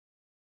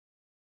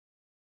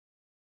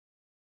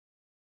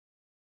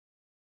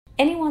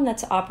Anyone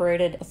that's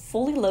operated a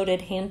fully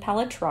loaded hand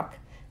pallet truck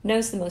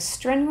knows the most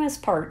strenuous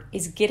part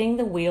is getting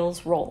the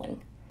wheels rolling.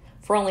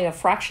 For only a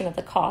fraction of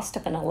the cost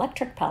of an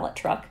electric pallet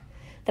truck,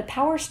 the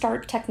Power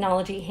Start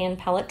Technology Hand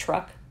Pallet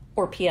Truck,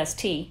 or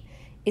PST,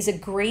 is a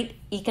great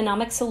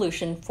economic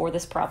solution for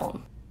this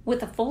problem.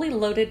 With a fully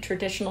loaded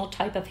traditional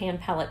type of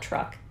hand pallet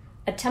truck,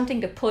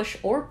 attempting to push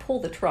or pull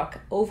the truck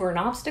over an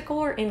obstacle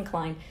or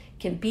incline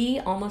can be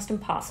almost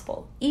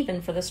impossible,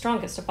 even for the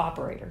strongest of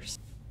operators.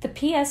 The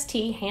PST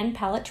hand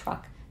pallet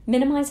truck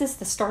minimizes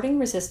the starting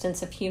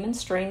resistance of human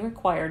strain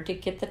required to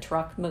get the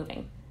truck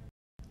moving.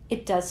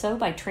 It does so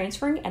by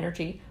transferring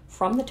energy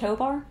from the tow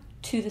bar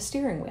to the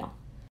steering wheel.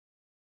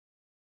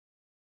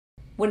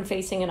 When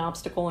facing an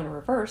obstacle in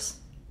reverse,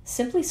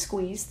 simply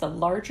squeeze the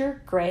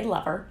larger gray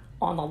lever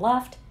on the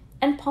left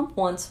and pump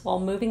once while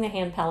moving the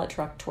hand pallet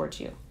truck towards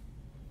you.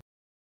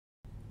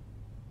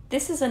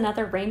 This is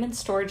another Raymond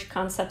Storage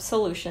Concept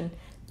solution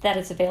that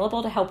is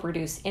available to help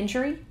reduce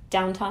injury,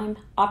 downtime,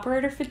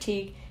 operator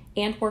fatigue,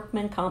 and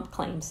workman comp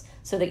claims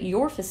so that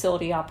your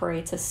facility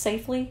operates as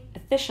safely,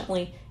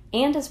 efficiently,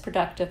 and as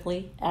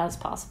productively as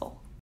possible.